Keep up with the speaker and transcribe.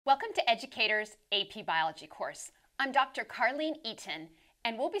Welcome to Educator's AP Biology course. I'm Dr. Carleen Eaton,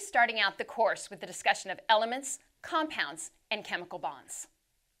 and we'll be starting out the course with the discussion of elements, compounds, and chemical bonds.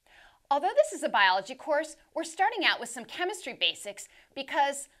 Although this is a biology course, we're starting out with some chemistry basics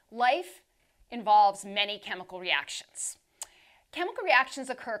because life involves many chemical reactions. Chemical reactions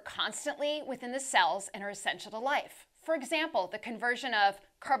occur constantly within the cells and are essential to life. For example, the conversion of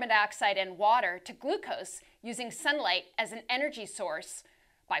carbon dioxide and water to glucose using sunlight as an energy source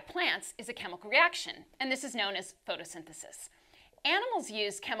by plants is a chemical reaction, and this is known as photosynthesis. Animals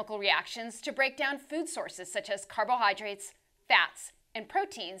use chemical reactions to break down food sources such as carbohydrates, fats, and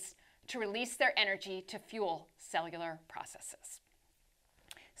proteins to release their energy to fuel cellular processes.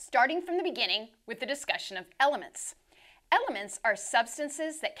 Starting from the beginning with the discussion of elements. Elements are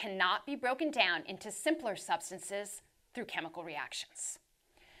substances that cannot be broken down into simpler substances through chemical reactions.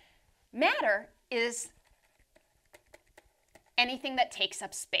 Matter is anything that takes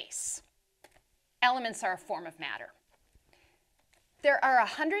up space. Elements are a form of matter. There are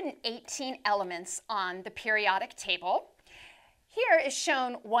 118 elements on the periodic table. Here is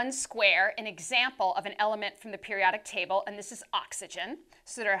shown one square, an example of an element from the periodic table, and this is oxygen.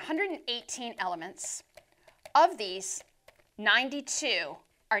 So there are 118 elements. Of these, 92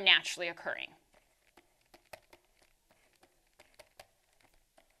 are naturally occurring.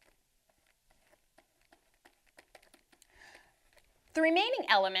 The remaining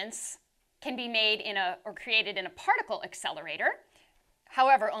elements can be made or created in a particle accelerator.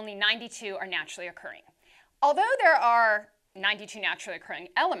 However, only 92 are naturally occurring. Although there are 92 naturally occurring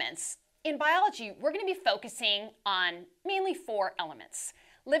elements, in biology, we're going to be focusing on mainly 4 elements.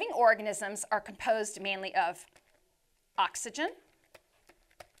 Living organisms are composed mainly of oxygen,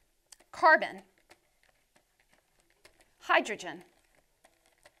 carbon, hydrogen,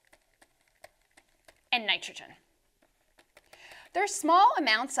 and nitrogen. There are small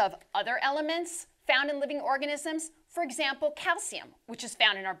amounts of other elements found in living organisms. For example, calcium, which is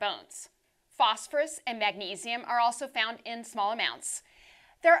found in our bones. Phosphorus and magnesium are also found in small amounts.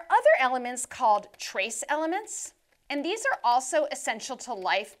 There are other elements called trace elements, and these are also essential to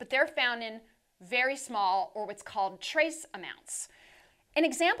life, but they're found in very small, or what's called trace amounts. An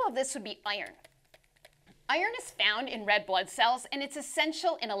example of this would be iron. Iron is found in red blood cells, and it's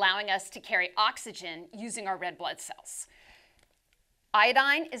essential in allowing us to carry oxygen using our red blood cells.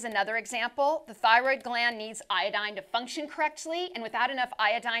 Iodine is another example. The thyroid gland needs iodine to function correctly, and without enough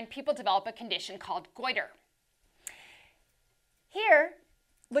iodine, people develop a condition called goiter. Here,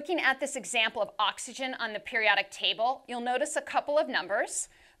 looking at this example of oxygen on the periodic table, you'll notice a couple of numbers.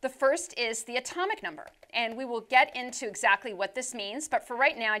 The first is the atomic number, and we will get into exactly what this means, but for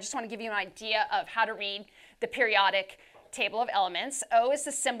right now, I just want to give you an idea of how to read the periodic table of elements. O is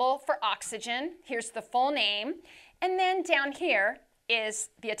the symbol for oxygen. Here's the full name, and then down here is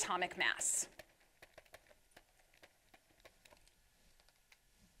the atomic mass.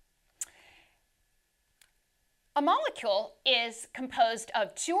 A molecule is composed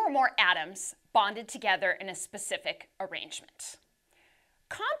of 2 or more atoms bonded together in a specific arrangement.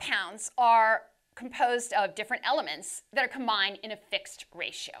 Compounds are composed of different elements that are combined in a fixed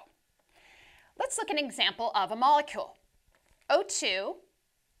ratio. Let's look at an example of a molecule. O2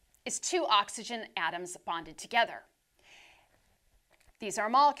 is 2 oxygen atoms bonded together. These are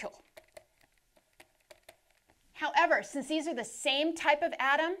a molecule. However, since these are the same type of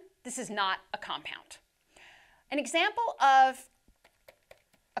atom, this is not a compound. An example of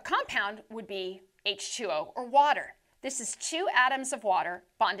a compound would be H2O, or water. This is 2 atoms of water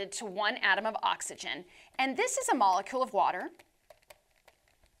bonded to 1 atom of oxygen, and this is a molecule of water,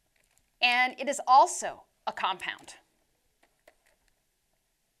 and it is also a compound.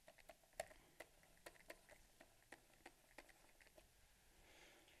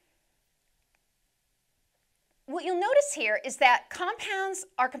 What you'll notice here is that compounds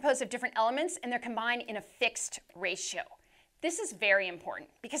are composed of different elements and they're combined in a fixed ratio. This is very important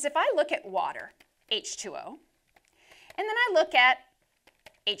because if I look at water, H2O, and then I look at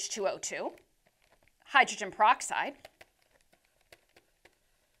H2O2, hydrogen peroxide,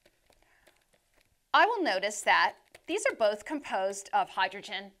 I will notice that these are both composed of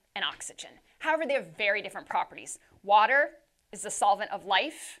hydrogen and oxygen. However, they have very different properties. Water is the solvent of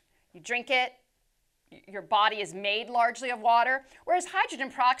life. You drink it. Your body is made largely of water, whereas hydrogen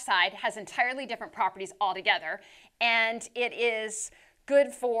peroxide has entirely different properties altogether, and it is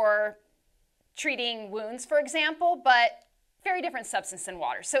good for treating wounds, for example, but very different substance than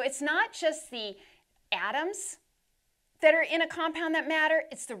water. So it's not just the atoms that are in a compound that matter,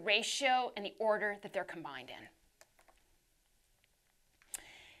 it's the ratio and the order that they're combined in.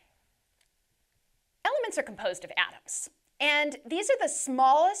 Elements are composed of atoms, And these are the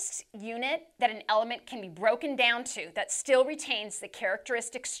smallest unit that an element can be broken down to that still retains the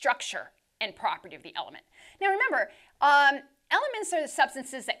characteristic structure and property of the element. Now remember, elements are the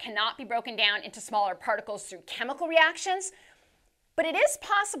substances that cannot be broken down into smaller particles through chemical reactions, but it is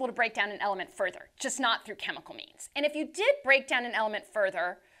possible to break down an element further, just not through chemical means. And if you did break down an element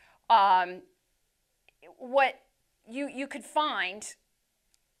further, what you could find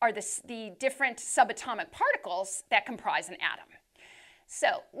are the different subatomic particles that comprise an atom.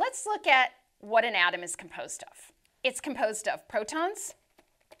 So let's look at what an atom is composed of. It's composed of protons,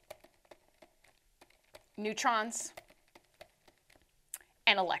 neutrons,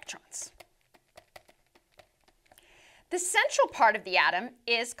 and electrons. The central part of the atom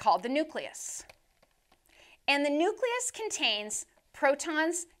is called the nucleus. And the nucleus contains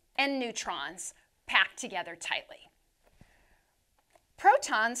protons and neutrons packed together tightly.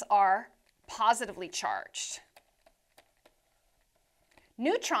 Protons are positively charged.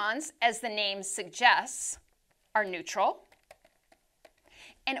 Neutrons, as the name suggests, are neutral.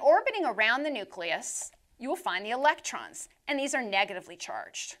 And orbiting around the nucleus, you will find the electrons, and these are negatively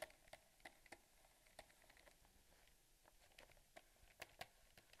charged.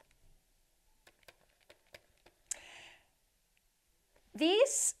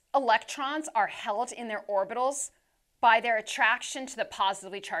 These electrons are held in their orbitals by their attraction to the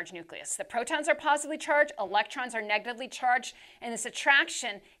positively charged nucleus. The protons are positively charged, electrons are negatively charged, and this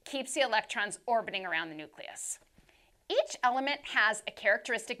attraction keeps the electrons orbiting around the nucleus. Each element has a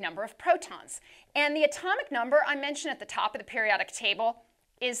characteristic number of protons, and the atomic number I mentioned at the top of the periodic table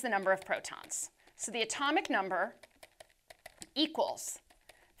is the number of protons. So the atomic number equals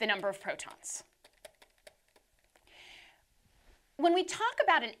the number of protons. When we talk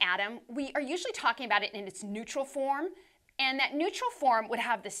about an atom, we are usually talking about it in its neutral form, and that neutral form would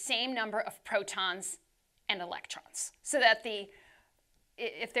have the same number of protons and electrons. So that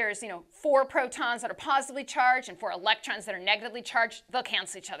if there's 4 protons that are positively charged and 4 electrons that are negatively charged, they'll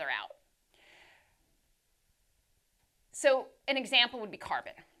cancel each other out. So an example would be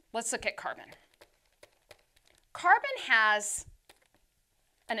carbon. Let's look at carbon. Carbon has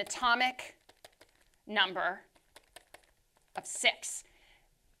an atomic number of 6.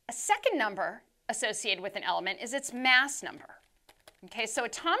 A second number associated with an element is its mass number. Okay, so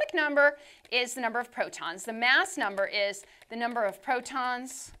atomic number is the number of protons. The mass number is the number of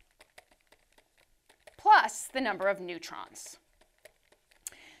protons plus the number of neutrons.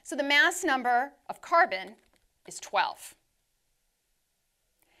 So the mass number of carbon is 12.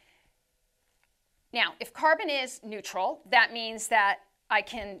 Now, if carbon is neutral, that means that I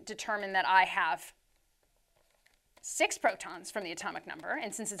can determine that I have 6 protons from the atomic number,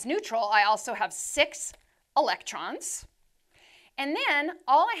 and since it's neutral, I also have 6 electrons. And then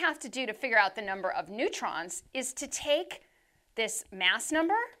all I have to do to figure out the number of neutrons is to take this mass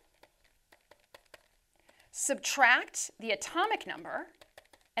number, subtract the atomic number,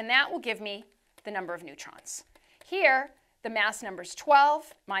 and that will give me the number of neutrons. Here, the mass number is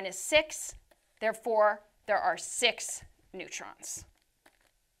 12 minus 6, therefore there are 6 neutrons.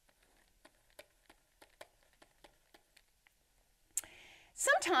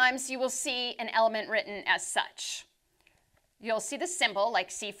 Sometimes you will see an element written as such. You'll see the symbol,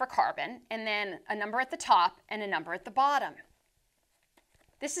 like C for carbon, and then a number at the top and a number at the bottom.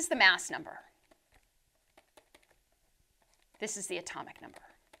 This is the mass number. This is the atomic number.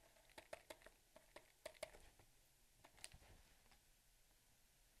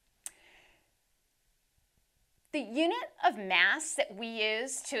 The unit of mass that we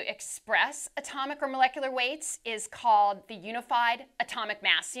use to express atomic or molecular weights is called the unified atomic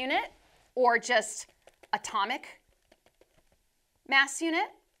mass unit, or just atomic mass unit.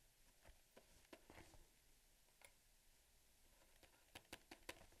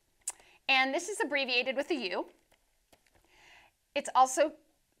 And this is abbreviated with a U. It's also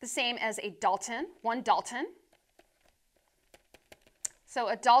the same as a Dalton, 1 Dalton. So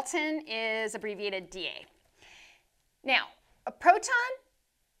a Dalton is abbreviated DA. Now, a proton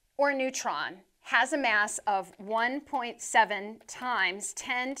or a neutron has a mass of 1.7 times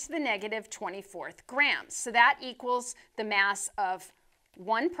 10 to the negative 24th grams. So that equals the mass of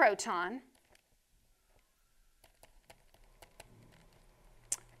 1 proton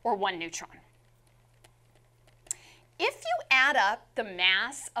or 1 neutron. If you add up the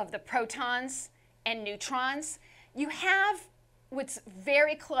mass of the protons and neutrons, you have what's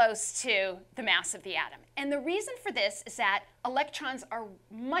very close to the mass of the atom. And the reason for this is that electrons are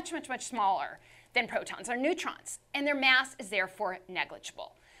much, much, much smaller than protons or neutrons, and their mass is therefore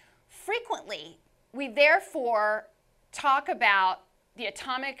negligible. Frequently, we therefore talk about the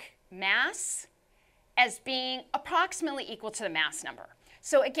atomic mass as being approximately equal to the mass number.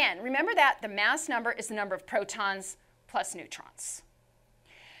 So again, remember that the mass number is the number of protons plus neutrons.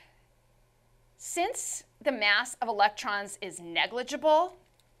 Since the mass of electrons is negligible,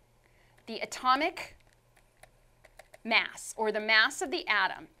 the atomic mass, or the mass of the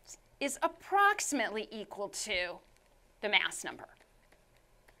atom, is approximately equal to the mass number.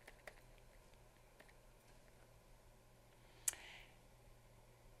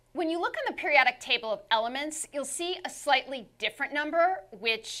 When you look on the periodic table of elements, you'll see a slightly different number,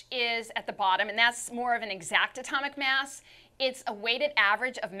 which is at the bottom, and that's more of an exact atomic mass. It's a weighted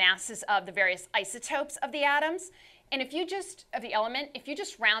average of masses of the various isotopes of the atoms. And if you just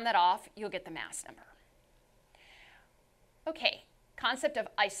round that off, you'll get the mass number. Okay, concept of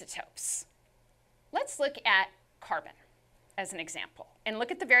isotopes. Let's look at carbon as an example, and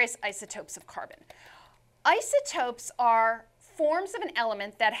look at the various isotopes of carbon. Isotopes are forms of an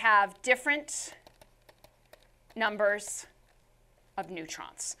element that have different numbers of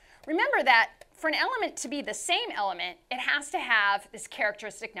neutrons. Remember that for an element to be the same element, it has to have this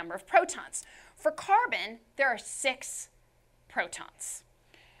characteristic number of protons. For carbon, there are 6 protons.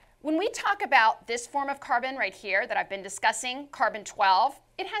 When we talk about this form of carbon right here that I've been discussing, carbon-12,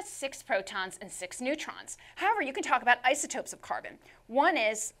 it has 6 protons and 6 neutrons. However, you can talk about isotopes of carbon. One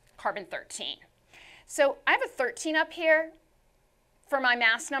is carbon-13. So I have a 13 up here for my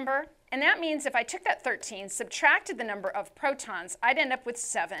mass number, and that means if I took that 13, subtracted the number of protons, I'd end up with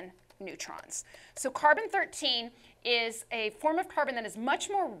 7 neutrons. So carbon-13 is a form of carbon that is much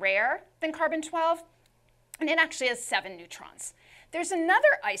more rare than carbon-12, and it actually has 7 neutrons. There's another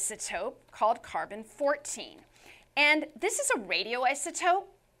isotope called carbon-14, and this is a radioisotope.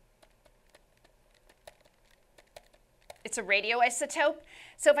 It's a radioisotope.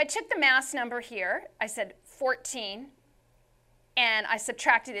 So if I took the mass number here, I said 14, and I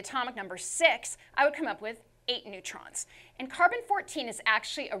subtracted the atomic number 6, I would come up with 8 neutrons. And carbon-14 is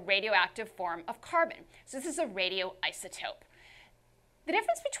actually a radioactive form of carbon. So this is a radioisotope. The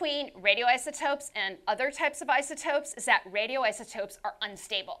difference between radioisotopes and other types of isotopes is that radioisotopes are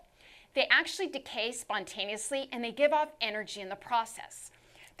unstable. They actually decay spontaneously, and they give off energy in the process.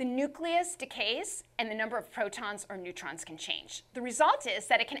 The nucleus decays, and the number of protons or neutrons can change. The result is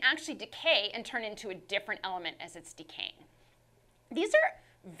that it can actually decay and turn into a different element as it's decaying. These are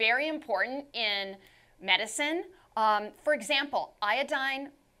very important in medicine. For example,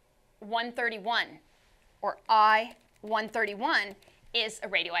 iodine-131, or I-131, is a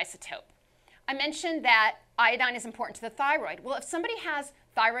radioisotope. I mentioned that iodine is important to the thyroid. Well, if somebody has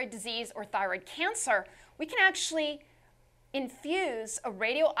thyroid disease or thyroid cancer, we can actually infuse a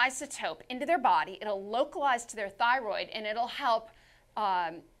radioisotope into their body. It'll localize to their thyroid, and it'll help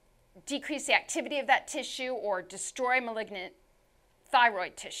decrease the activity of that tissue or destroy malignant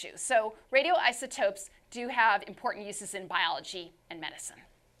thyroid tissue. So radioisotopes do have important uses in biology and medicine.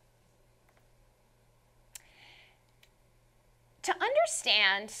 To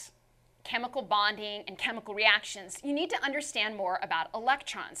understand chemical bonding and chemical reactions, you need to understand more about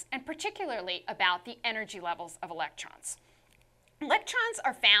electrons, and particularly about the energy levels of electrons. Electrons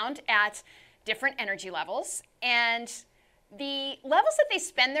are found at different energy levels, and the levels that they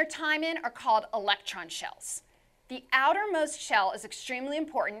spend their time in are called electron shells. The outermost shell is extremely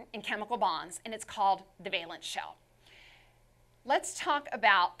important in chemical bonds, and it's called the valence shell. Let's talk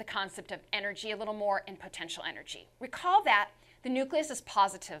about the concept of energy a little more and potential energy. Recall that the nucleus is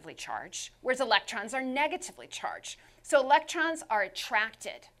positively charged, whereas electrons are negatively charged. So electrons are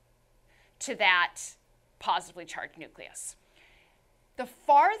attracted to that positively charged nucleus. The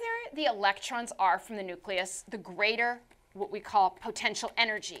farther the electrons are from the nucleus, the greater what we call potential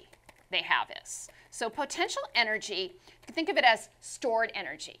energy they have is. So potential energy, you can think of it as stored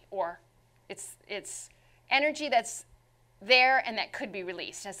energy, or it's energy that's there and that could be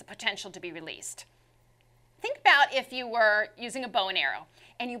released, has the potential to be released. Think about if you were using a bow and arrow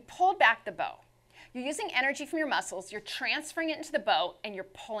and you pulled back the bow. You're using energy from your muscles, you're transferring it into the bow, and you're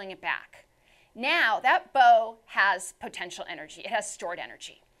pulling it back. Now that bow has potential energy, it has stored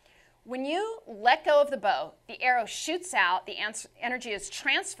energy. When you let go of the bow, the arrow shoots out, the energy is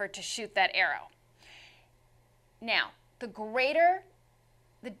transferred to shoot that arrow. Now, the greater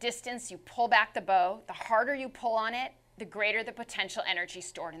the distance you pull back the bow, the harder you pull on it, the greater the potential energy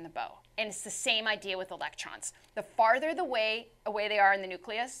stored in the bow. And it's the same idea with electrons. The farther away they are in the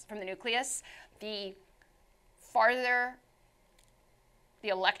nucleus, from the nucleus, the farther the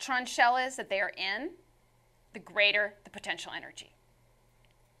electron shell is that they are in, the greater the potential energy.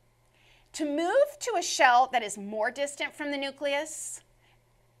 To move to a shell that is more distant from the nucleus,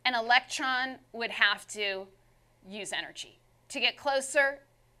 an electron would have to use energy. To get closer,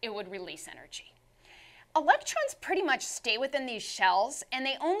 it would release energy. Electrons pretty much stay within these shells, and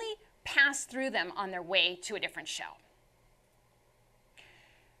they only pass through them on their way to a different shell.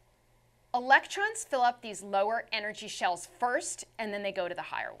 Electrons fill up these lower energy shells first, and then they go to the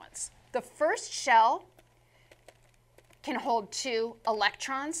higher ones. The first shell can hold 2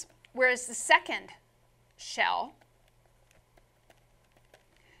 electrons, whereas the second shell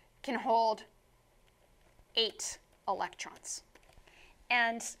can hold 8 electrons.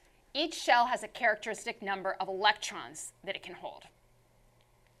 And each shell has a characteristic number of electrons that it can hold.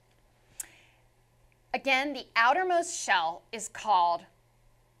 Again, the outermost shell is called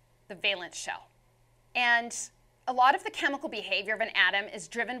the valence shell. And a lot of the chemical behavior of an atom is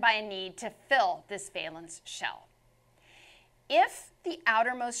driven by a need to fill this valence shell. If the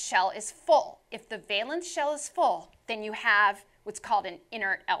outermost shell is full, if the valence shell is full, then you have what's called an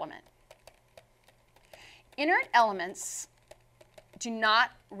inert element. Inert elements do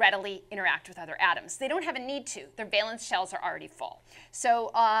not readily interact with other atoms. They don't have a need to. Their valence shells are already full.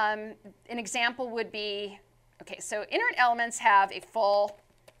 So an example would be, okay, so inert elements have a full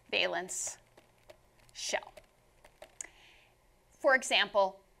valence shell. For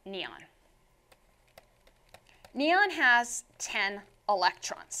example, neon. Neon has 10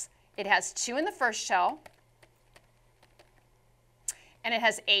 electrons. It has 2 in the first shell, and it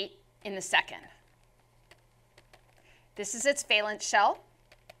has 8 in the second. This is its valence shell.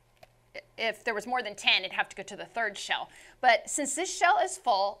 If there was more than 10, it'd have to go to the third shell. But since this shell is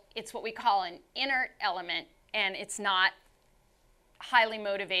full, it's what we call an inert element, and it's not highly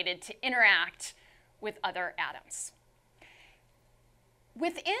motivated to interact with other atoms.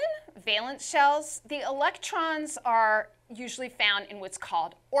 Within valence shells, the electrons are usually found in what's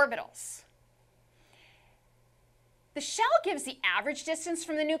called orbitals. The shell gives the average distance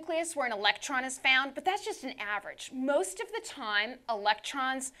from the nucleus where an electron is found, but that's just an average. Most of the time,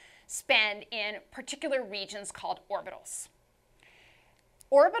 electrons spend in particular regions called orbitals.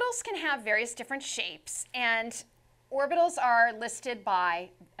 Orbitals can have various different shapes, and orbitals are listed by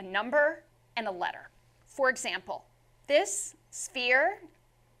a number and a letter. For example, this sphere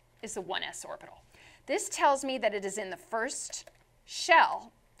is the 1s orbital. This tells me that it is in the first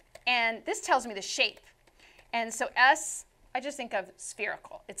shell, and this tells me the shape. And so S, I just think of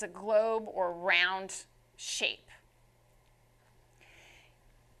spherical. It's a globe or round shape.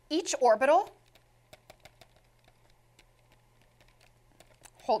 Each orbital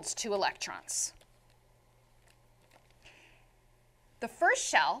holds 2 electrons. The first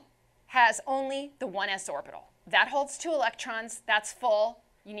shell has only the 1s orbital. That holds 2 electrons. That's full.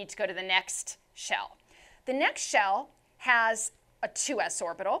 You need to go to the next shell. The next shell has a 2s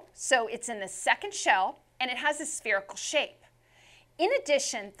orbital, so it's in the second shell, and it has a spherical shape. In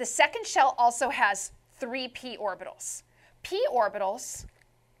addition, the second shell also has 3 p orbitals. P orbitals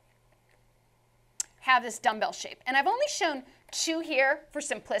have this dumbbell shape, and I've only shown 2 here for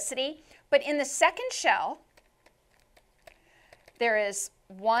simplicity, but in the second shell, there is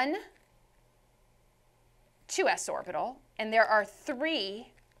 1 2s orbital, and there are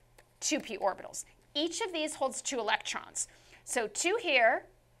 3 2p orbitals. Each of these holds 2 electrons. So 2 here,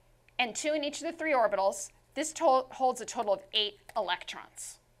 and 2 in each of the 3 orbitals. This holds a total of 8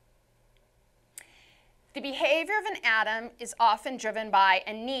 electrons. The behavior of an atom is often driven by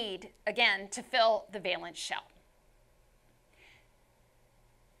a need, again, to fill the valence shell.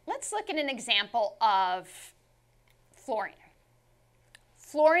 Let's look at an example of fluorine.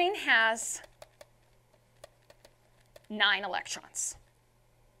 Fluorine has 9 electrons.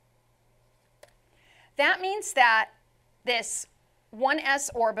 That means that this 1s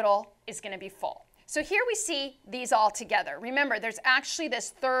orbital is going to be full. So here we see these all together. Remember, there's actually this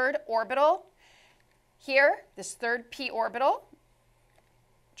third orbital here, this third p orbital.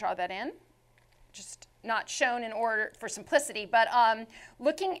 Draw that in. Just not shown in order for simplicity, but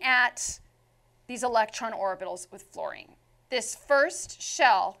looking at these electron orbitals with fluorine. This first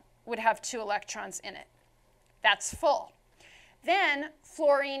shell would have 2 electrons in it. That's full. Then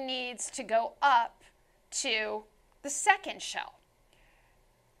fluorine needs to go up to the second shell.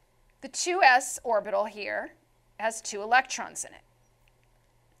 The 2s orbital here has 2 electrons in it.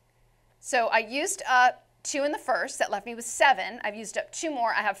 So I used up 2 in the first. That left me with 7. I've used up 2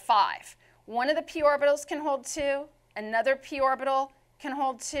 more. I have 5. One of the p orbitals can hold 2. Another p orbital can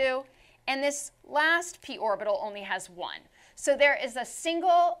hold 2. And this last p orbital only has 1. So there is a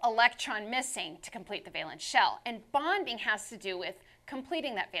single electron missing to complete the valence shell. And bonding has to do with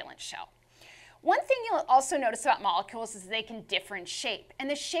completing that valence shell. One thing you'll also notice about molecules is they can differ in shape. And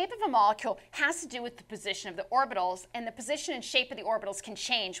the shape of a molecule has to do with the position of the orbitals, and the position and shape of the orbitals can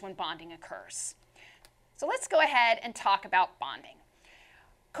change when bonding occurs. So let's go ahead and talk about bonding.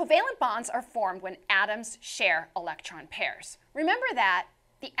 Covalent bonds are formed when atoms share electron pairs. Remember that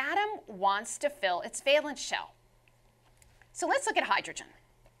the atom wants to fill its valence shell. So let's look at hydrogen.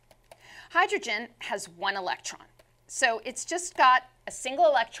 Hydrogen has one electron. So it's just got a single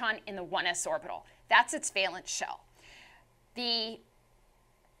electron in the 1s orbital. That's its valence shell. The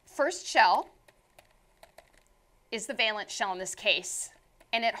first shell is the valence shell in this case,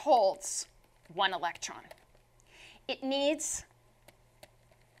 and it holds one electron. It needs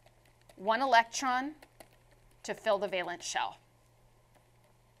one electron to fill the valence shell.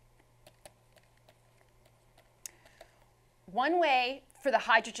 One way for the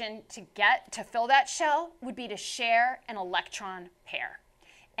hydrogen to fill that shell would be to share an electron pair.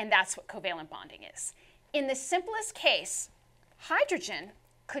 And that's what covalent bonding is. In the simplest case, hydrogen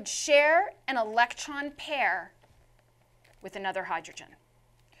could share an electron pair with another hydrogen.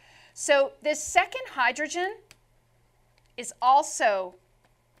 So this second hydrogen is also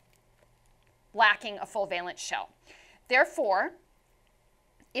lacking a full valence shell. Therefore,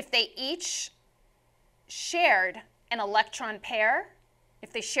 if they each shared an electron pair,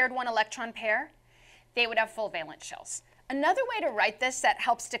 if they shared one electron pair, they would have full valence shells. Another way to write this that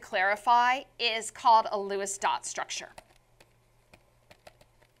helps to clarify is called a Lewis dot structure.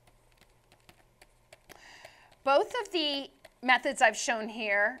 Both of the methods I've shown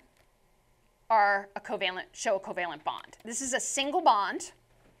here are show a covalent bond. This is a single bond,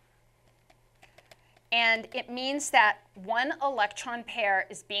 and it means that one electron pair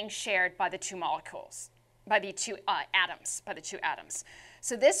is being shared by the two molecules, by the two atoms.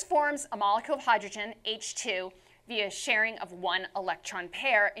 So this forms a molecule of hydrogen, H2, via sharing of one electron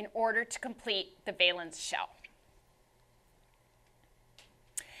pair in order to complete the valence shell.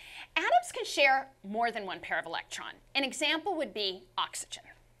 Atoms can share more than one pair of electrons. An example would be oxygen.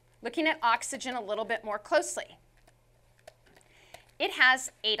 Looking at oxygen a little bit more closely. It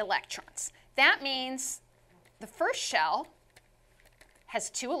has 8 electrons. That means the first shell has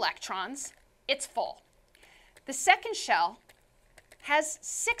 2 electrons. It's full. The second shell has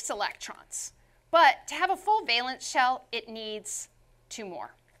 6 electrons. But to have a full valence shell, it needs 2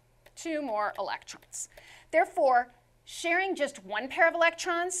 more electrons. Therefore, sharing just one pair of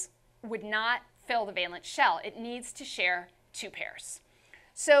electrons would not fill the valence shell. It needs to share 2 pairs.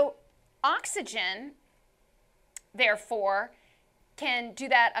 So oxygen, therefore, can do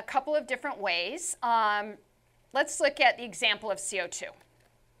that a couple of different ways. Let's look at the example of CO2.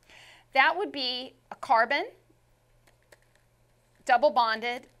 That would be a carbon double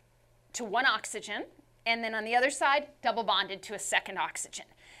bonded to one oxygen, and then on the other side, double bonded to a second oxygen.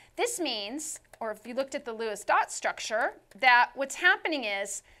 This means, or if you looked at the Lewis dot structure, that what's happening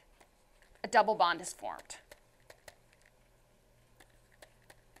is a double bond is formed.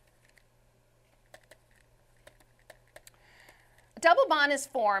 A double bond is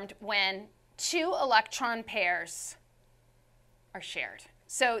formed when 2 electron pairs are shared.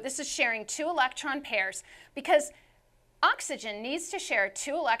 So this is sharing 2 electron pairs because oxygen needs to share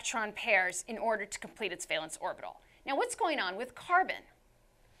 2 electron pairs in order to complete its valence orbital. Now what's going on with carbon?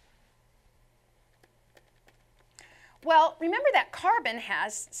 Well, remember that carbon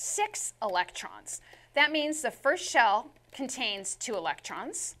has 6 electrons. That means the first shell contains 2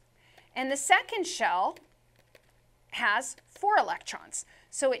 electrons, and the second shell has 4 electrons.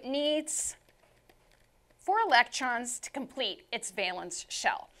 So it needs 4 electrons to complete its valence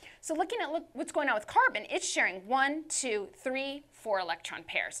shell. So looking at what's going on with carbon, it's sharing 1, 2, 3, 4 electron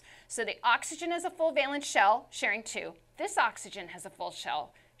pairs. So the oxygen has a full valence shell, sharing 2. This oxygen has a full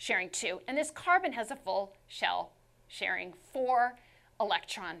shell, sharing 2. And this carbon has a full shell, sharing 4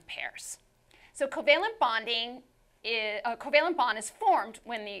 electron pairs. So covalent bond is formed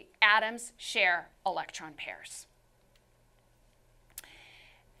when the atoms share electron pairs.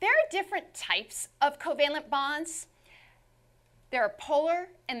 There are different types of covalent bonds. There are polar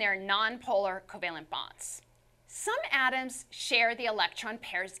and there are nonpolar covalent bonds. Some atoms share the electron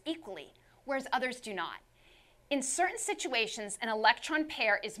pairs equally, whereas others do not. In certain situations, an electron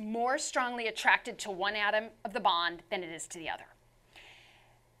pair is more strongly attracted to one atom of the bond than it is to the other.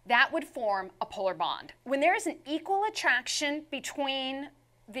 That would form a polar bond. When there is an equal attraction between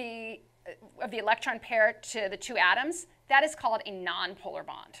the electron pair to the 2 atoms, that is called a nonpolar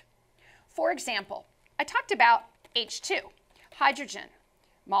bond. For example, I talked about H2, hydrogen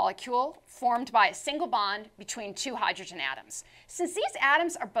molecule formed by a single bond between 2 hydrogen atoms. Since these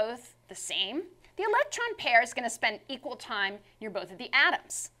atoms are both the same, the electron pair is going to spend equal time near both of the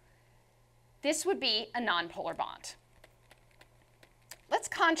atoms. This would be a nonpolar bond. Let's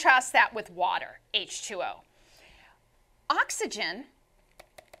contrast that with water, H2O. Oxygen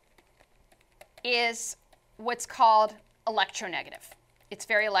is what's called electronegative. It's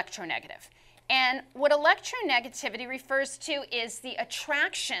very electronegative. And what electronegativity refers to is the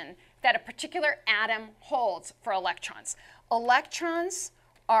attraction that a particular atom holds for electrons. Electrons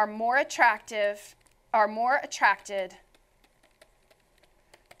are more attracted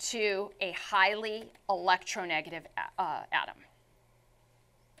to a highly electronegative atom.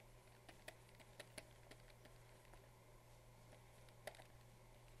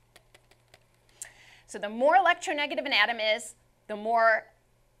 So the more electronegative an atom is, the more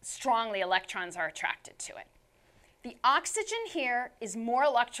strongly electrons are attracted to it. The oxygen here is more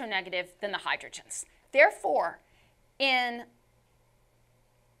electronegative than the hydrogens. Therefore, in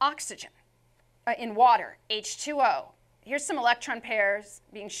oxygen, in water, H2O, here's some electron pairs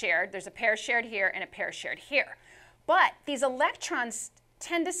being shared. There's a pair shared here and a pair shared here. But these electrons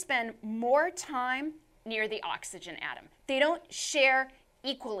tend to spend more time near the oxygen atom. They don't share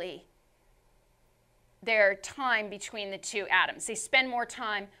equally their time between the two atoms. They spend more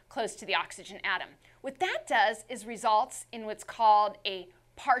time close to the oxygen atom. What that does is results in what's called a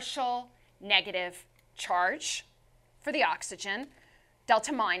partial negative charge for the oxygen,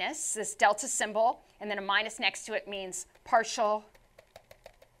 delta minus, this delta symbol, and then a minus next to it means partial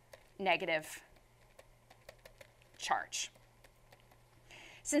negative charge.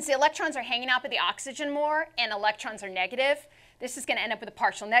 Since the electrons are hanging out with the oxygen more and electrons are negative, this is going to end up with a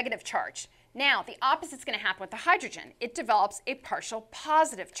partial negative charge. Now, the opposite is going to happen with the hydrogen. It develops a partial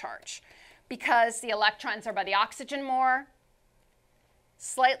positive charge because the electrons are by the oxygen more,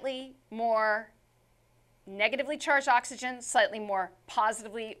 slightly more negatively charged oxygen, slightly more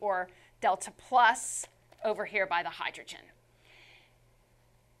positively or delta plus over here by the hydrogen.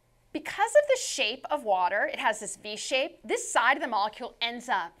 Because of the shape of water, it has this V shape, this side of the molecule ends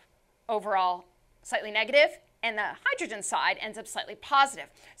up overall slightly negative, and the hydrogen side ends up slightly positive.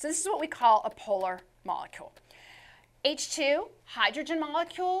 So this is what we call a polar molecule. H2, hydrogen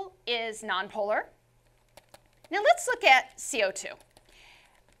molecule, is nonpolar. Now let's look at CO2.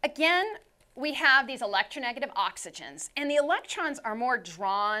 Again, we have these electronegative oxygens, and the electrons are more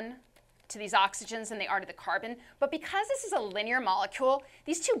drawn to these oxygens than they are to the carbon. But because this is a linear molecule,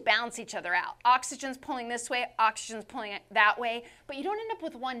 these two balance each other out. Oxygen's pulling this way, oxygen's pulling it that way, but you don't end up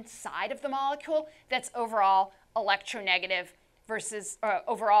with one side of the molecule that's overall electronegative versus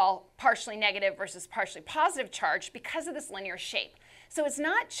overall partially negative versus partially positive charge because of this linear shape. So it's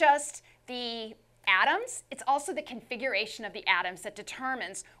not just the atoms, it's also the configuration of the atoms that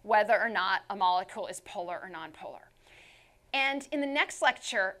determines whether or not a molecule is polar or nonpolar. And in the next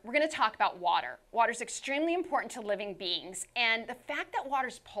lecture, we're going to talk about water. Water is extremely important to living beings, and the fact that water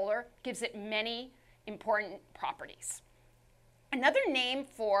is polar gives it many important properties. Another name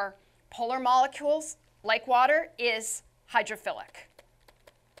for polar molecules, like water, is hydrophilic.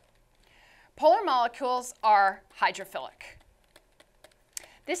 Polar molecules are hydrophilic.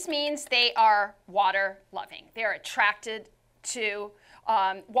 This means they are water-loving. They are attracted to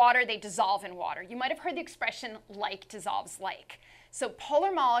water, they dissolve in water. You might have heard the expression like dissolves like. So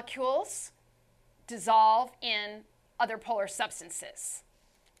polar molecules dissolve in other polar substances.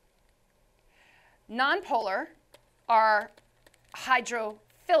 Nonpolar are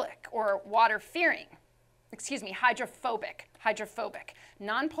hydrophilic or water-fearing. Excuse me, hydrophobic.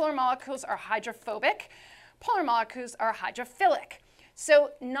 Nonpolar molecules are hydrophobic. Polar molecules are hydrophilic.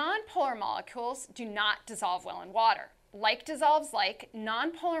 So nonpolar molecules do not dissolve well in water. Like dissolves like,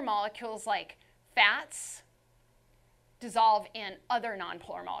 nonpolar molecules like fats dissolve in other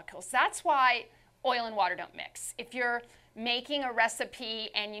nonpolar molecules. That's why oil and water don't mix. If you're making a recipe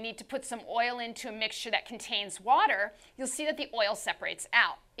and you need to put some oil into a mixture that contains water, you'll see that the oil separates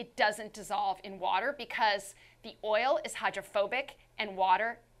out. It doesn't dissolve in water because the oil is hydrophobic and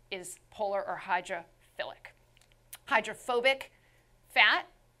water is polar or hydrophilic. Hydrophobic fat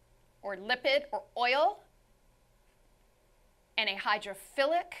or lipid or oil and a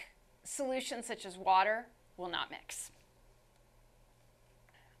hydrophilic solution such as water will not mix.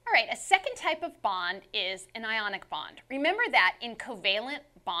 All right, a second type of bond is an ionic bond. Remember that in covalent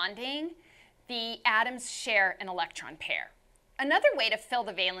bonding, the atoms share an electron pair. Another way to fill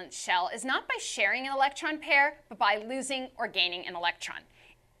the valence shell is not by sharing an electron pair, but by losing or gaining an electron.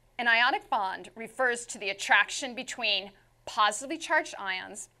 An ionic bond refers to the attraction between positively charged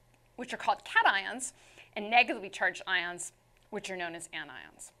ions, which are called cations, and negatively charged ions, which are known as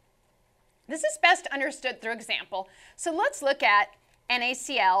anions. This is best understood through example, so let's look at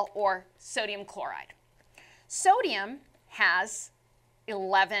NaCl or sodium chloride. Sodium has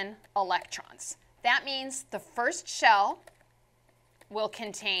 11 electrons. That means the first shell will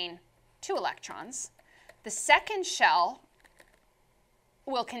contain 2 electrons. The second shell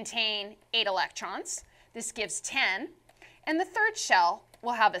will contain 8 electrons. This gives 10. And the third shell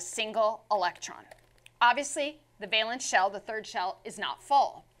will have a single electron. Obviously, the valence shell, the third shell, is not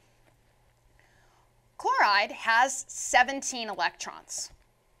full. Chloride has 17 electrons.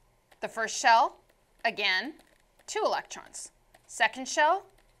 The first shell, again, 2 electrons. Second shell,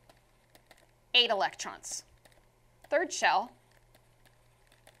 8 electrons. Third shell,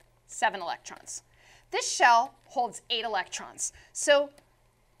 7 electrons. This shell holds 8 electrons. So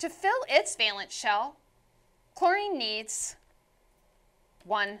to fill its valence shell, chlorine needs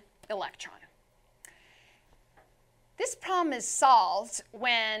 1 electron. This problem is solved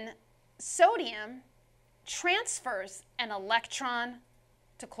when sodium transfers an electron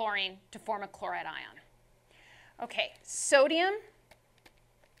to chlorine to form a chloride ion. Okay, sodium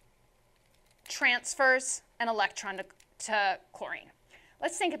transfers an electron to chlorine.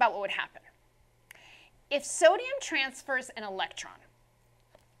 Let's think about what would happen. If sodium transfers an electron,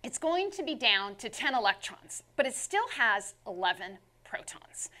 it's going to be down to 10 electrons, but it still has 11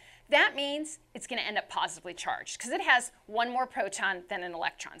 protons. That means it's going to end up positively charged because it has one more proton than an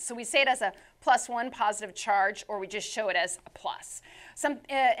electron. So we say it as a +1 positive charge, or we just show it as a plus.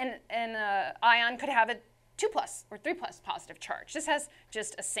 An ion could have a 2+ or 3+ positive charge. This has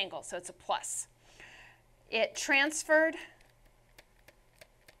just a single, so it's a plus. It transferred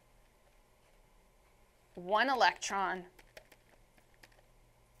 1 electron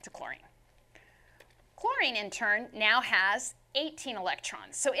to chlorine. Chlorine, in turn, now has 18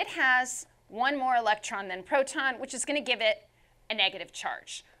 electrons. So it has one more electron than proton, which is going to give it a negative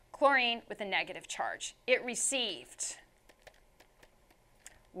charge. Chlorine with a negative charge. It received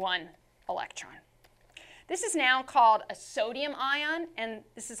 1 electron. This is now called a sodium ion, and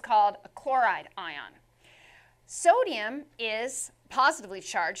this is called a chloride ion. Sodium is positively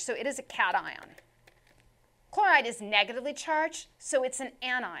charged, so it is a cation. Chloride is negatively charged, so it's an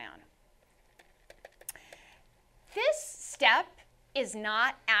anion. This step is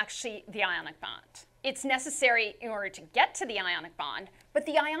not actually the ionic bond. It's necessary in order to get to the ionic bond, but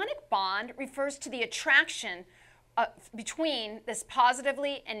the ionic bond refers to the attraction between these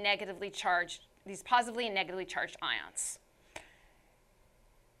positively and negatively charged ions.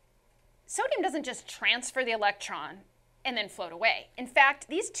 Sodium doesn't just transfer the electron and then float away. In fact,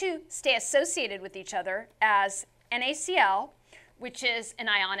 these two stay associated with each other as NaCl, which is an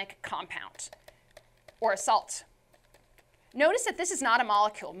ionic compound, or a salt. Notice that this is not a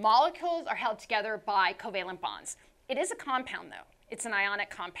molecule. Molecules are held together by covalent bonds. It is a compound, though. It's an ionic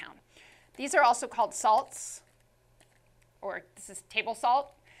compound. These are also called salts, or this is table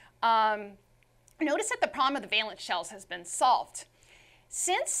salt. Notice that the problem of the valence shells has been solved.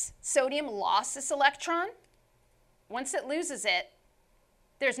 Since sodium lost this electron, once it loses it,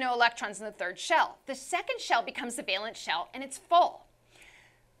 there's no electrons in the third shell. The second shell becomes the valence shell, and it's full.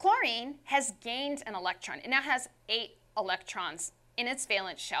 Chlorine has gained an electron. It now has 8 electrons in its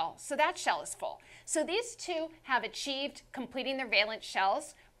valence shell, so that shell is full. So these two have achieved completing their valence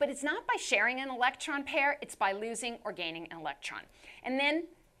shells, but it's not by sharing an electron pair, it's by losing or gaining an electron. And then,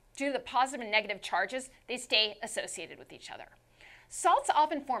 due to the positive and negative charges, they stay associated with each other. Salts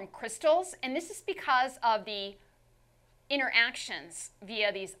often form crystals, and this is because of the interactions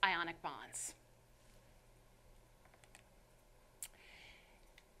via these ionic bonds.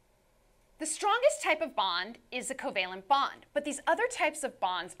 The strongest type of bond is a covalent bond, but these other types of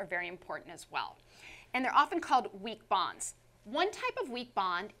bonds are very important as well. And they're often called weak bonds. One type of weak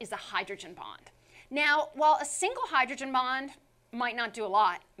bond is a hydrogen bond. Now, while a single hydrogen bond might not do a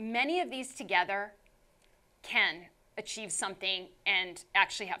lot, many of these together can achieve something and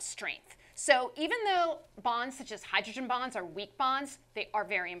actually have strength. So even though bonds such as hydrogen bonds are weak bonds, they are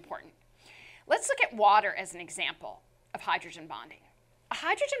very important. Let's look at water as an example of hydrogen bonding. A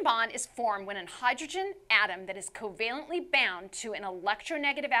hydrogen bond is formed when a hydrogen atom that is covalently bound to an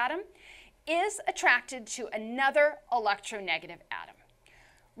electronegative atom is attracted to another electronegative atom.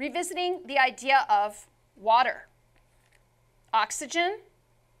 Revisiting the idea of water, oxygen,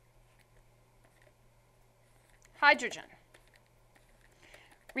 hydrogen.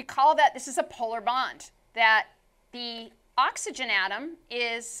 Recall that this is a polar bond, that the oxygen atom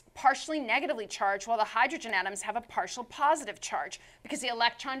is partially negatively charged while the hydrogen atoms have a partial positive charge because the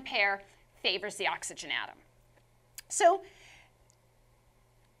electron pair favors the oxygen atom. So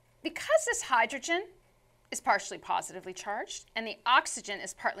because this hydrogen is partially positively charged and the oxygen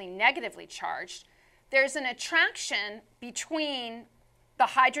is partly negatively charged, there's an attraction between the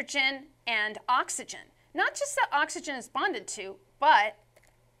hydrogen and oxygen. Not just that oxygen is bonded to, but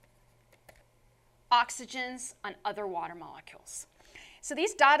oxygens on other water molecules. So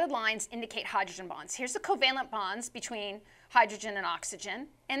these dotted lines indicate hydrogen bonds. Here's the covalent bonds between hydrogen and oxygen.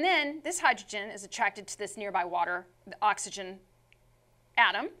 And then this hydrogen is attracted to this nearby water, the oxygen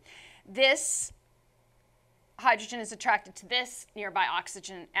atom. This hydrogen is attracted to this nearby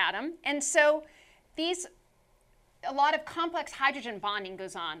oxygen atom. And so a lot of complex hydrogen bonding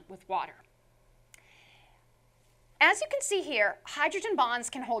goes on with water. As you can see here, hydrogen bonds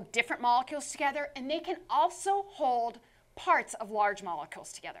can hold different molecules together, and they can also hold parts of large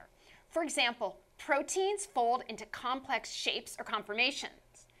molecules together. For example, proteins fold into complex shapes or conformations,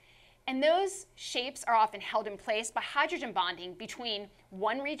 and those shapes are often held in place by hydrogen bonding between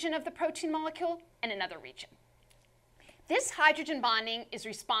one region of the protein molecule and another region. This hydrogen bonding is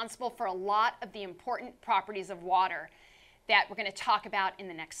responsible for a lot of the important properties of water that we're going to talk about in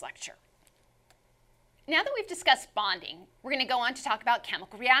the next lecture. Now that we've discussed bonding, we're going to go on to talk about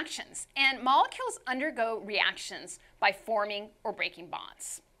chemical reactions. And molecules undergo reactions by forming or breaking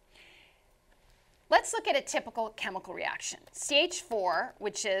bonds. Let's look at a typical chemical reaction. CH4,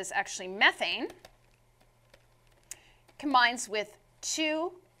 which is actually methane, combines with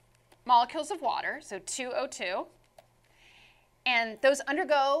 2 molecules of water, so 2O2, and those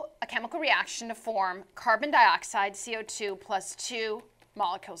undergo a chemical reaction to form carbon dioxide, CO2, plus 2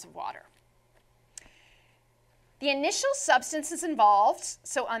 molecules of water. The initial substances involved,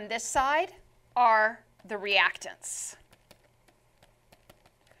 so on this side, are the reactants.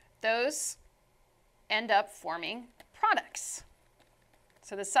 Those end up forming products.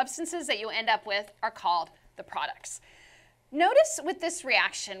 So the substances that you end up with are called the products. Notice with this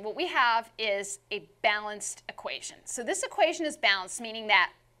reaction, what we have is a balanced equation. So this equation is balanced, meaning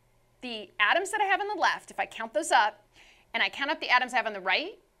that the atoms that I have on the left, if I count those up, and I count up the atoms I have on the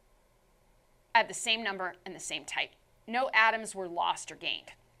right, I have the same number and the same type. No atoms were lost or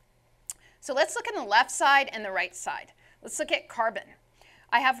gained. So let's look at the left side and the right side. Let's look at carbon.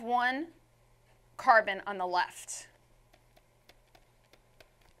 I have 1 carbon on the left.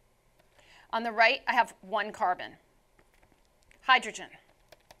 On the right, I have 1 carbon. Hydrogen.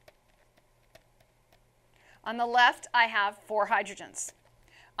 On the left, I have 4 hydrogens.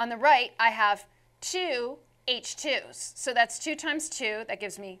 On the right, I have 2 H2s. So that's 2 times 2. That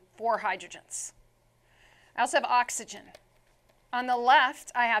gives me 4 hydrogens. I also have oxygen. On the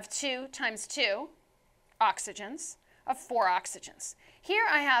left, I have 2 times 2 oxygens of 4 oxygens. Here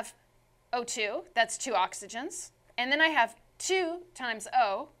I have O2. That's 2 oxygens. And then I have 2 times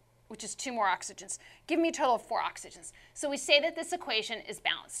O, which is 2 more oxygens. Give me a total of 4 oxygens. So we say that this equation is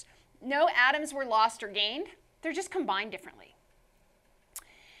balanced. No atoms were lost or gained. They're just combined differently.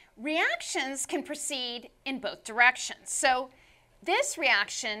 Reactions can proceed in both directions. So this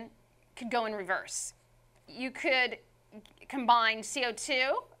reaction could go in reverse. You could combine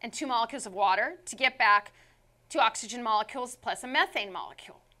CO2 and 2 molecules of water to get back 2 oxygen molecules plus a methane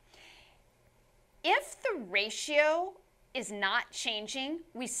molecule. If the ratio is not changing,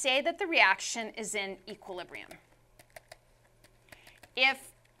 we say that the reaction is in equilibrium.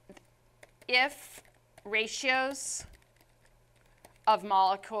 If ratio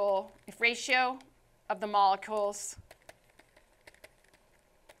of the molecules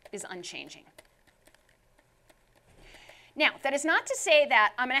is unchanging. Now, that is not to say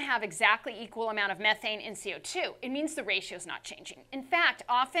that I'm going to have exactly equal amount of methane in CO2. It means the ratio is not changing. In fact,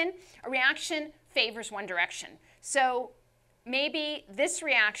 often a reaction favors one direction. So maybe this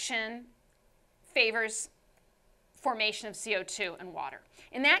reaction favors formation of CO2 and water.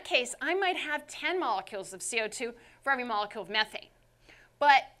 In that case, I might have 10 molecules of CO2 for every molecule of methane.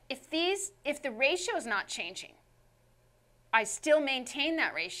 But if the ratio is not changing, I still maintain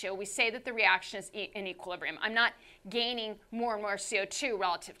that ratio. We say that the reaction is in equilibrium. I'm not gaining more and more CO2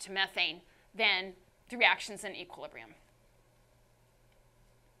 relative to methane, then the reaction is in equilibrium.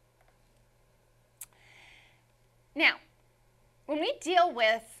 Now, when we deal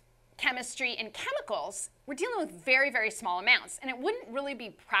with chemistry and chemicals, we're dealing with very, very small amounts. And it wouldn't really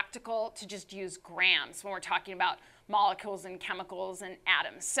be practical to just use grams when we're talking about molecules and chemicals and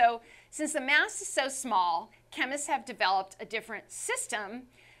atoms. So since the mass is so small, chemists have developed a different system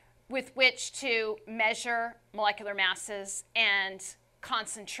with which to measure molecular masses and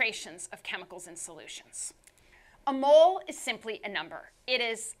concentrations of chemicals in solutions. A mole is simply a number. It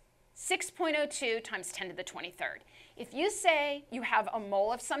is 6.02 times 10 to the 23rd. If you say you have a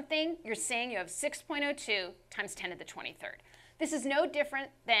mole of something, you're saying you have 6.02 times 10 to the 23rd. This is no different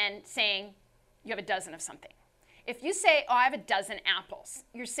than saying you have a dozen of something. If you say, oh, I have a dozen apples,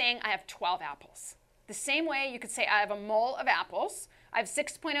 you're saying I have 12 apples. The same way you could say I have a mole of apples. I have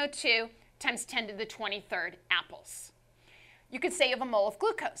 6.02 times 10 to the 23rd apples. You could say you have a mole of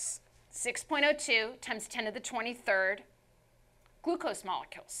glucose. 6.02 times 10 to the 23rd glucose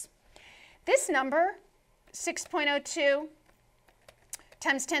molecules. This number, 6.02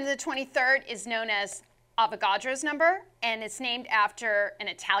 times 10 to the 23rd, is known as Avogadro's number, and it's named after an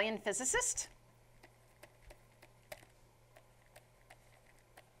Italian physicist.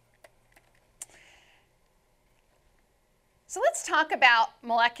 So let's talk about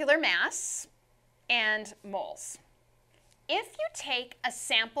molecular mass and moles. If you take a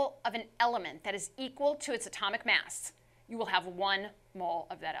sample of an element that is equal to its atomic mass, you will have 1 mole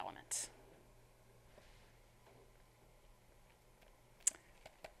of that element.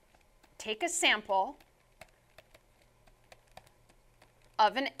 Take a sample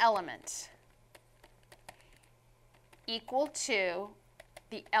of an element equal to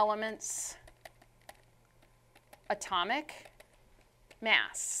the element's atomic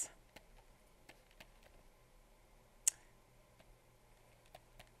mass.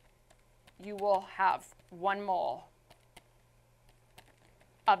 You will have 1 mole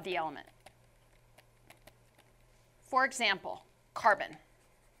of the element. For example, carbon.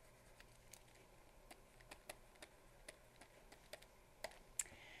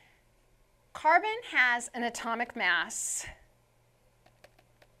 Carbon has an atomic mass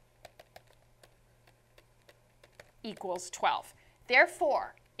equals 12.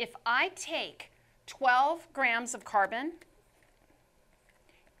 Therefore, if I take 12 grams of carbon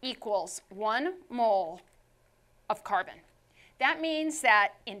equals 1 mole of carbon. That means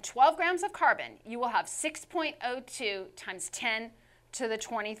that in 12 grams of carbon, you will have 6.02 times 10 to the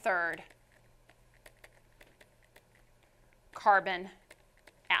 23rd carbon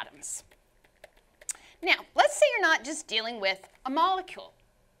atoms. Now, let's say you're not just dealing with a molecule,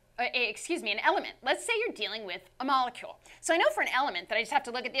 an element. Let's say you're dealing with a molecule. So I know for an element that I just have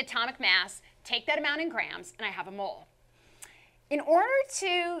to look at the atomic mass, take that amount in grams, and I have a mole. In order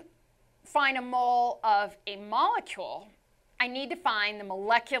to find a mole of a molecule, I need to find the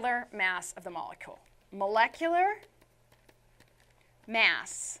molecular mass of the molecule. Molecular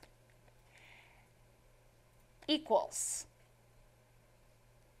mass equals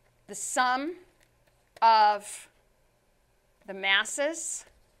the sum of the masses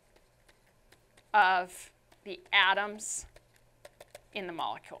of the atoms in the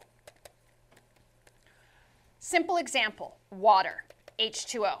molecule. Simple example, water,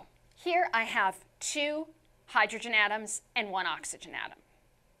 H2O. Here I have 2 hydrogen atoms and 1 oxygen atom.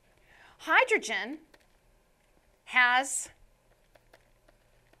 Hydrogen has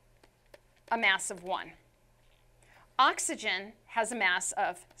a mass of 1. Oxygen has a mass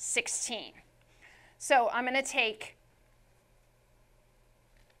of 16. So I'm going to take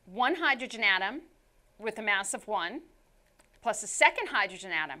 1 hydrogen atom with a mass of 1, plus a second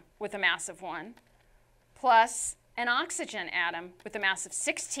hydrogen atom with a mass of 1, plus an oxygen atom with a mass of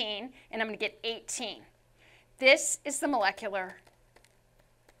 16, and I'm going to get 18. This is the molecular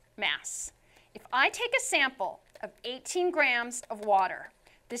mass. If I take a sample of 18 grams of water,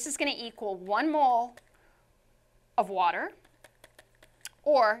 this is going to equal 1 mole of water,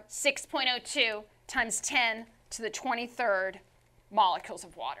 or 6.02 times 10 to the 23rd molecules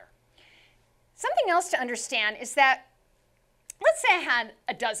of water. Something else to understand is that, let's say I had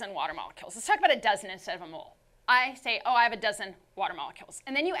a dozen water molecules. Let's talk about a dozen instead of a mole. I say, oh, I have a dozen water molecules.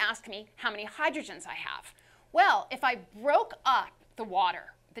 And then you ask me how many hydrogens I have. Well, if I broke up the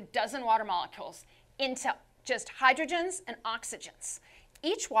water, the dozen water molecules, into just hydrogens and oxygens,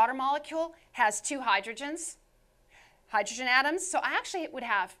 each water molecule has 2 hydrogen atoms. So I actually would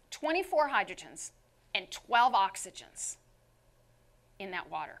have 24 hydrogens and 12 oxygens in that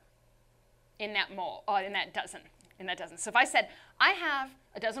water, in that dozen. So if I said I have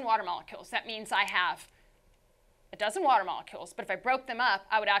a dozen water molecules, that means I have a dozen water molecules, but if I broke them up,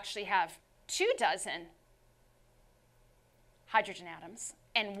 I would actually have 2 dozen hydrogen atoms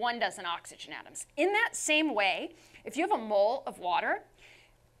and 1 dozen oxygen atoms. In that same way, if you have a mole of water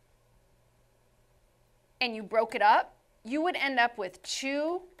and you broke it up, you would end up with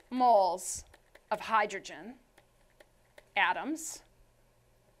 2 moles of hydrogen atoms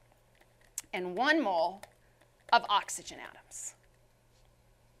and 1 mole of oxygen atoms.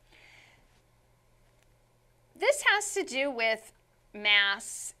 This has to do with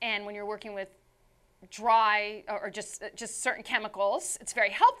mass, and when you're working with dry or just certain chemicals, it's very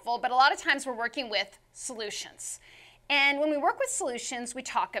helpful, but a lot of times we're working with solutions. And when we work with solutions, we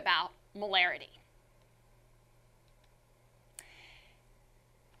talk about molarity.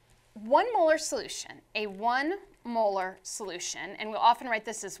 1 molar solution, a 1 molar solution, and we'll often write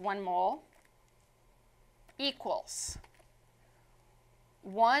this as 1 mole, equals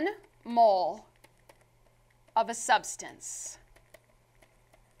 1 mole of a substance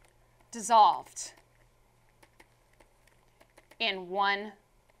dissolved in 1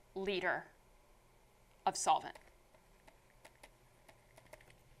 liter of solvent.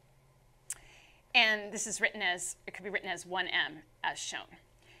 And this is written as, it could be written as 1m as shown.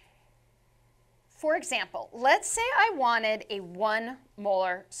 For example, let's say I wanted a 1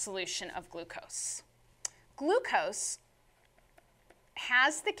 molar solution of glucose. Glucose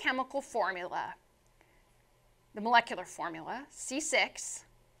has the chemical formula, the molecular formula,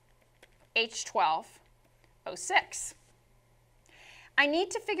 C6H12O6. I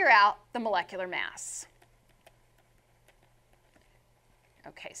need to figure out the molecular mass.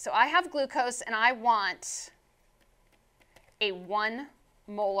 Okay, so I have glucose and I want a 1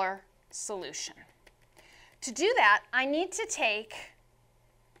 molar solution. To do that, I need to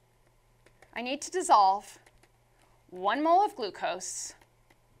dissolve 1 mole of glucose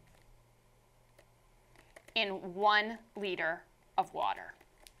in 1 liter of water.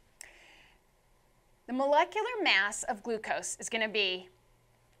 The molecular mass of glucose is going to be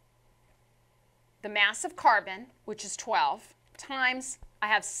the mass of carbon, which is 12, times I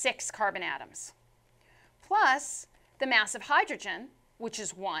have 6 carbon atoms, plus the mass of hydrogen, which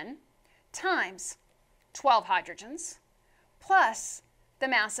is 1, times 12 hydrogens, plus the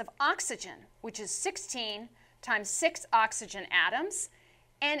mass of oxygen, which is 16 times 6 oxygen atoms.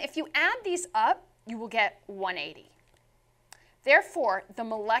 And if you add these up, you will get 180. Therefore, the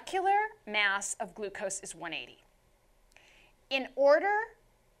molecular mass of glucose is 180. In order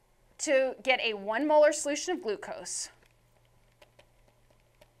to get a 1 molar solution of glucose,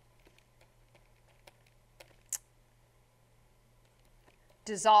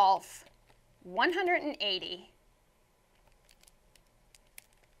 dissolve 180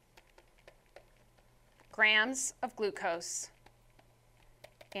 grams of glucose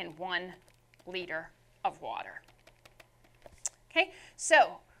in 1 liter of water. Okay,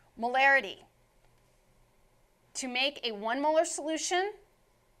 so molarity. To make a 1 molar solution,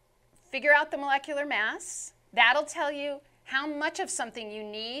 figure out the molecular mass. That'll tell you how much of something you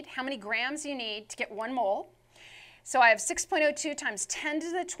need, how many grams you need to get 1 mole. So I have 6.02 times 10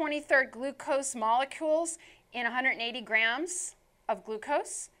 to the 23rd glucose molecules in 180 grams of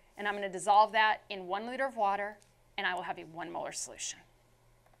glucose, and I'm going to dissolve that in 1 liter of water, and I will have a 1 molar solution.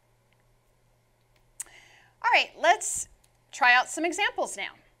 All right, let's try out some examples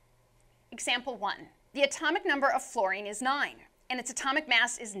now. Example 1. The atomic number of fluorine is 9, and its atomic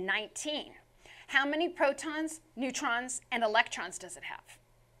mass is 19. How many protons, neutrons, and electrons does it have?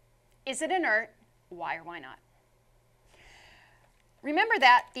 Is it inert? Why or why not? Remember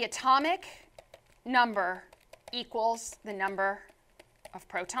that the atomic number equals the number of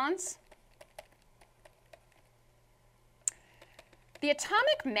protons. The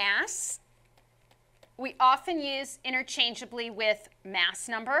atomic mass we often use interchangeably with mass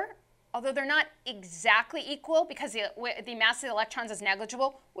number, although they're not exactly equal because the mass of the electrons is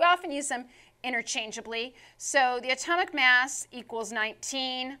negligible. We often use them interchangeably. So the atomic mass equals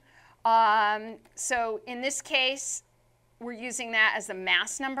 19. So in this case, we're using that as the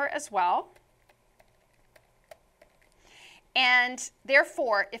mass number as well. And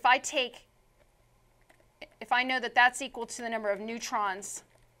therefore, if I know that that's equal to the number of neutrons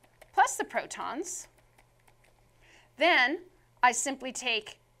plus the protons, then I simply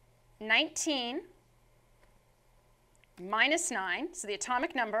take 19 minus 9, so the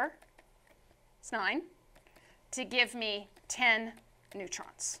atomic number is 9, to give me 10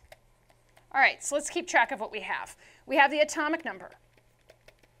 neutrons. All right, so let's keep track of what we have. We have the atomic number.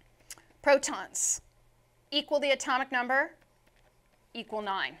 Protons equal the atomic number, equal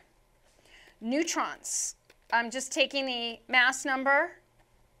 9. Neutrons, I'm just taking the mass number,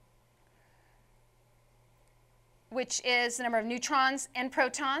 which is the number of neutrons and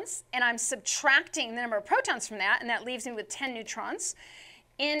protons, and I'm subtracting the number of protons from that, and that leaves me with 10 neutrons.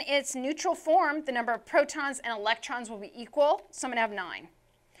 In its neutral form, the number of protons and electrons will be equal, so I'm going to have 9.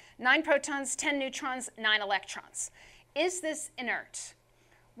 9 protons, 10 neutrons, 9 electrons. Is this inert?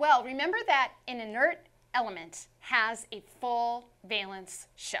 Well, remember that an inert element has a full valence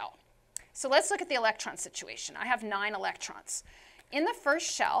shell. So let's look at the electron situation. I have 9 electrons. In the first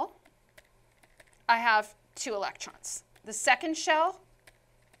shell, I have 2 electrons. The second shell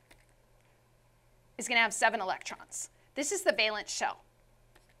is going to have 7 electrons. This is the valence shell.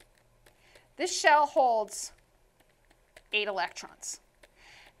 This shell holds 8 electrons.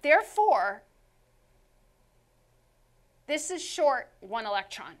 Therefore, this is short 1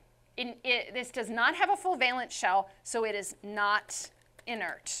 electron. This does not have a full valence shell, so it is not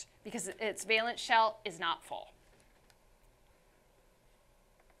inert because its valence shell is not full.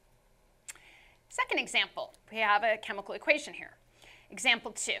 Second example, we have a chemical equation here.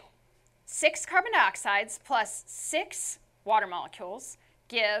 Example 2, 6 carbon dioxides plus 6 water molecules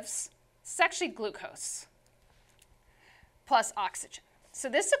gives, it's actually glucose plus oxygen. So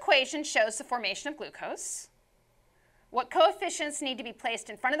this equation shows the formation of glucose. What coefficients need to be placed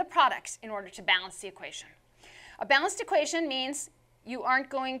in front of the products in order to balance the equation? A balanced equation means you aren't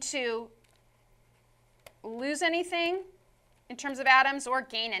going to lose anything in terms of atoms or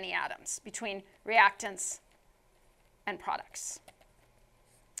gain any atoms between reactants and products.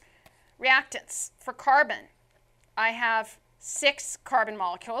 Reactants. For carbon, I have 6 carbon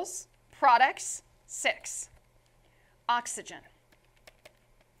molecules. Products, 6. Oxygen.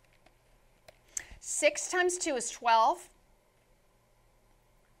 6 times 2 is 12,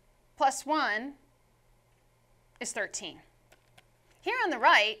 plus 1 is 13. Here on the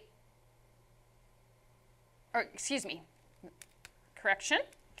right, or excuse me, correction,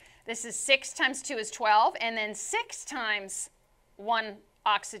 this is 6 times 2 is 12, and then 6 times 1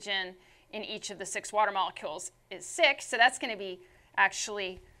 oxygen in each of the 6 water molecules is 6, so that's going to be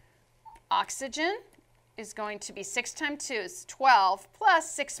actually oxygen is going to be 6 times 2 is 12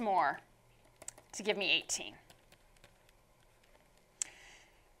 plus 6 more to give me 18.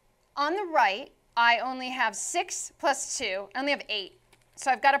 On the right, I only have 6 plus 2, I only have 8.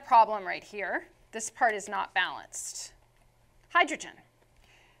 So I've got a problem right here. This part is not balanced. Hydrogen.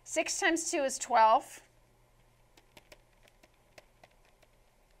 6 times 2 is 12.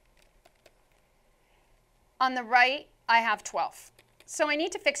 On the right, I have 12. So I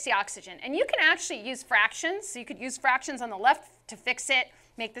need to fix the oxygen. And you can actually use fractions. So you could use fractions on the left to fix it,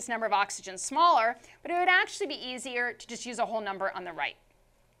 make this number of oxygen smaller, but it would actually be easier to just use a whole number on the right.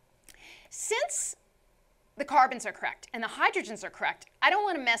 Since the carbons are correct and the hydrogens are correct, I don't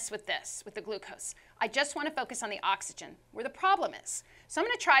want to mess with this, with the glucose. I just want to focus on the oxygen, where the problem is. So I'm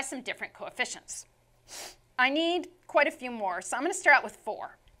going to try some different coefficients. I need quite a few more, so I'm going to start out with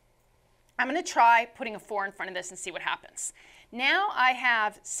 4. I'm going to try putting a 4 in front of this and see what happens. Now I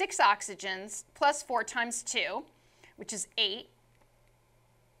have 6 oxygens plus 4 times 2, which is 8.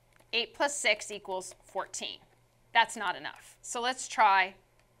 8 plus 6 equals 14. That's not enough. So let's try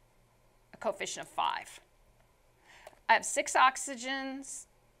a coefficient of 5. I have 6 oxygens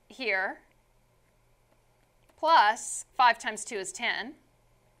here, plus 5 times 2 is 10.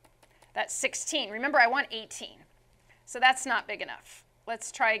 That's 16. Remember, I want 18. So that's not big enough.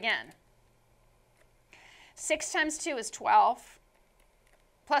 Let's try again. 6 times 2 is 12,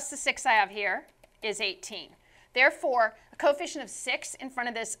 plus the 6 I have here is 18. Therefore, a coefficient of 6 in front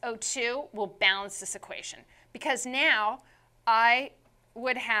of this O2 will balance this equation, because now I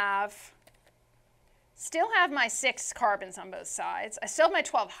would still have my 6 carbons on both sides. I still have my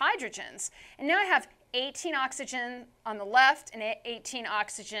 12 hydrogens, and now I have 18 oxygen on the left and 18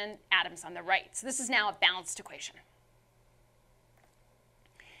 oxygen atoms on the right. So this is now a balanced equation.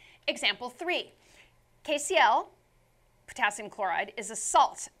 Example 3. KCl, potassium chloride, is a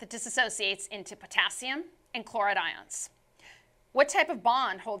salt that dissociates into potassium and chloride ions. What type of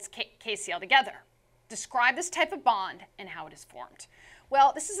bond holds KCl together? Describe this type of bond and how it is formed.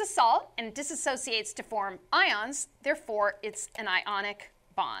 Well, this is a salt and it dissociates to form ions, therefore it's an ionic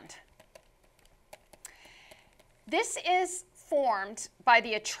bond. This is formed by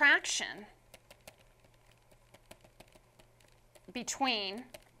the attraction between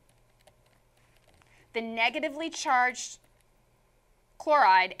the negatively charged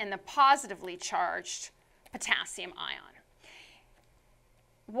chloride and the positively charged potassium ion.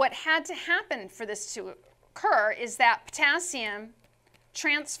 What had to happen for this to occur is that potassium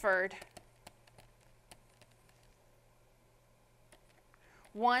transferred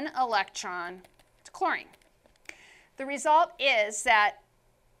 1 electron to chlorine. The result is that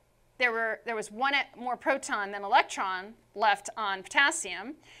there was 1 more proton than electron left on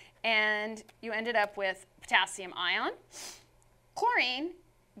potassium, and you ended up with potassium ion. Chlorine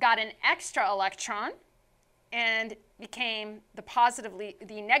got an extra electron and became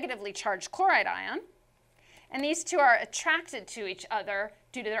the negatively charged chloride ion. And these two are attracted to each other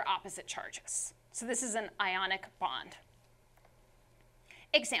due to their opposite charges. So this is an ionic bond.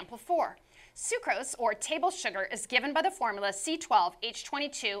 Example 4. Sucrose, or table sugar, is given by the formula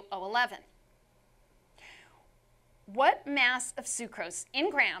C12H22O11. What mass of sucrose in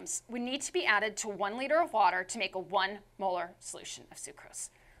grams would need to be added to 1 liter of water to make a 1 molar solution of sucrose?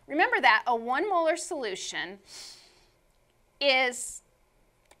 Remember that a 1 molar solution is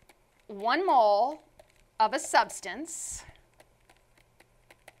 1 mole of a substance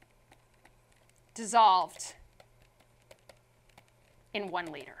dissolved in 1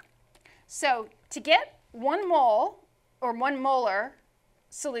 liter. So to get 1 mole or 1 molar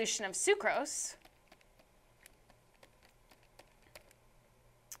solution of sucrose,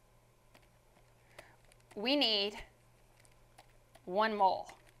 we need 1 mole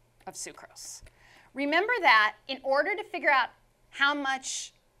of sucrose. Remember that in order to figure out how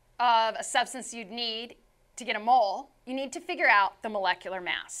much of a substance you'd need to get a mole, you need to figure out the molecular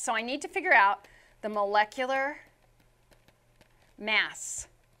mass. So I need to figure out the molecular mass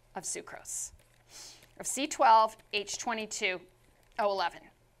of sucrose, of C12H22O11.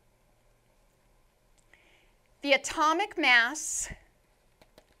 The atomic mass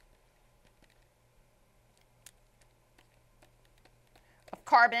of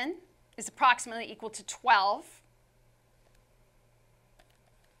carbon is approximately equal to 12,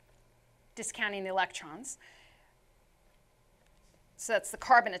 discounting the electrons. So that's the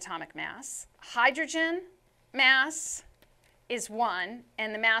carbon atomic mass. Hydrogen mass is 1,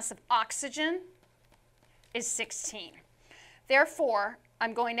 and the mass of oxygen is 16. Therefore,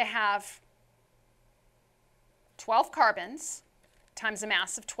 I'm going to have 12 carbons times a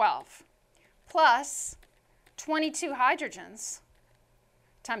mass of 12 plus 22 hydrogens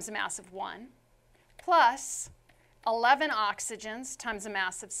times a mass of 1 plus 11 oxygens times a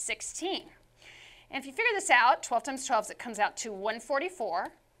mass of 16. And if you figure this out, 12 times 12, it comes out to 144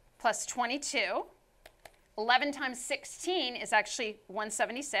 plus 22. 11 times 16 is actually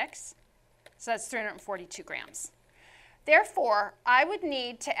 176, so that's 342 grams. Therefore, I would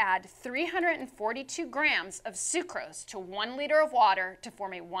need to add 342 grams of sucrose to 1 liter of water to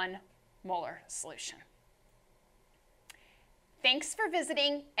form a 1 molar solution. Thanks for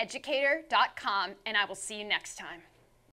visiting educator.com, and I will see you next time.